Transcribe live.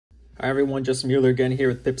Hi everyone, Justin Mueller again here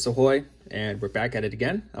with Pips Ahoy, and we're back at it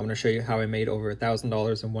again. I'm going to show you how I made over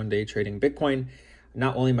 $1,000 in one day trading Bitcoin.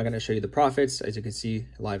 Not only am I going to show you the profits, as you can see,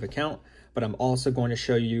 live account, but I'm also going to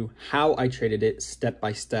show you how I traded it step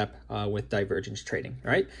by step with Divergence trading. All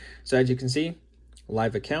right, so as you can see,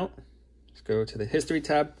 live account. Let's go to the history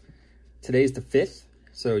tab. Today's the 5th,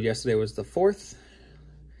 so yesterday was the 4th.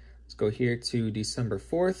 Let's go here to December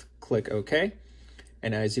 4th, click OK.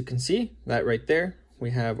 And as you can see, that right there, we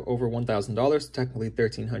have over $1,000, technically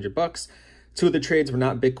 $1,300. Two of the trades were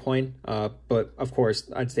not Bitcoin, but of course,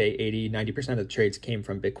 I'd say 80–90% of the trades came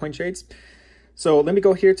from Bitcoin trades. So let me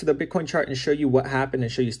go here to the Bitcoin chart and show you what happened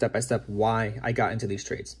and show you step by step why I got into these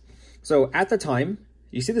trades. So at the time,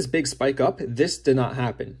 you see this big spike up? This did not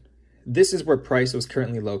happen. This is where price was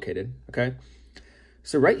currently located, okay?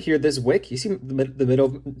 So right here, this wick, you see the middle,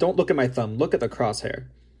 don't look at my thumb, look at the crosshair.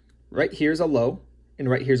 Right here's a low, and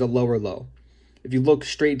right here's a lower low. If you look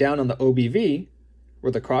straight down on the OBV,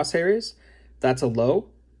 where the crosshair is, that's a low,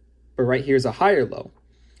 but right here is a higher low.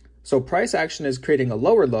 So price action is creating a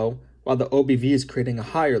lower low, while the OBV is creating a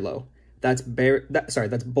higher low. That's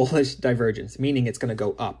bullish divergence, meaning it's going to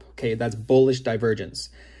go up. Okay, that's bullish divergence.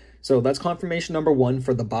 So that's confirmation number one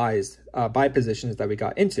for the buy positions that we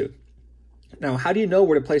got into. Now, how do you know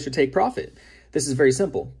where to place your take profit? This is very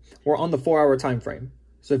simple. We're on the 4-hour time frame.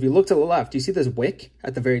 So if you look to the left, you see this wick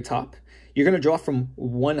at the very top? You're going to draw from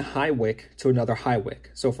one high wick to another high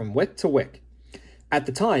wick. So from wick to wick. At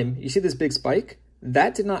the time, you see this big spike?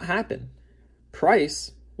 That did not happen.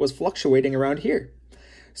 Price was fluctuating around here.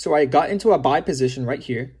 So I got into a buy position right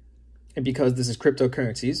here. And because this is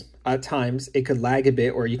cryptocurrencies, at times it could lag a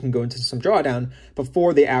bit or you can go into some drawdown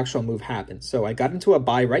before the actual move happens. So I got into a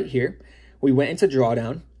buy right here. We went into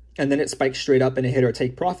drawdown and then it spiked straight up and it hit our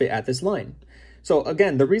take profit at this line. So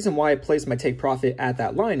again, the reason why I placed my take profit at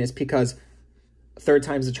that line is because third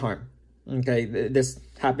time's the charm. Okay, this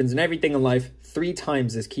happens in everything in life. 3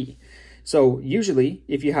 times is key. So usually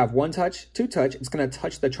if you have 1 touch, 2 touch, it's going to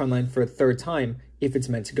touch the trend line for a 3rd time if it's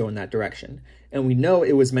meant to go in that direction. And we know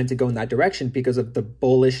it was meant to go in that direction because of the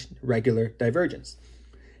bullish regular divergence.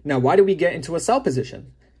 Now, why do we get into a sell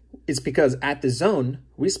position? It's because at the zone,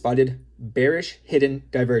 we spotted bearish hidden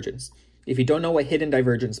divergence. If you don't know what hidden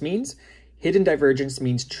divergence means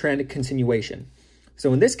trend continuation.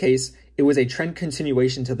 So in this case, it was a trend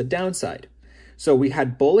continuation to the downside. So we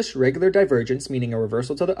had bullish regular divergence, meaning a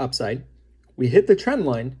reversal to the upside. We hit the trend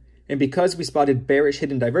line, and because we spotted bearish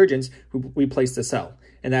hidden divergence, we placed a sell.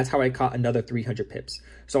 And that's how I caught another 300 pips.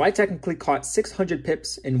 So I technically caught 600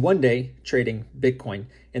 pips in one day trading Bitcoin,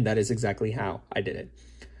 and that is exactly how I did it.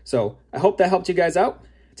 So I hope that helped you guys out.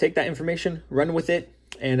 Take that information, run with it.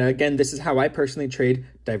 And again, this is how I personally trade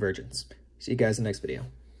Divergence. See you guys in the next video.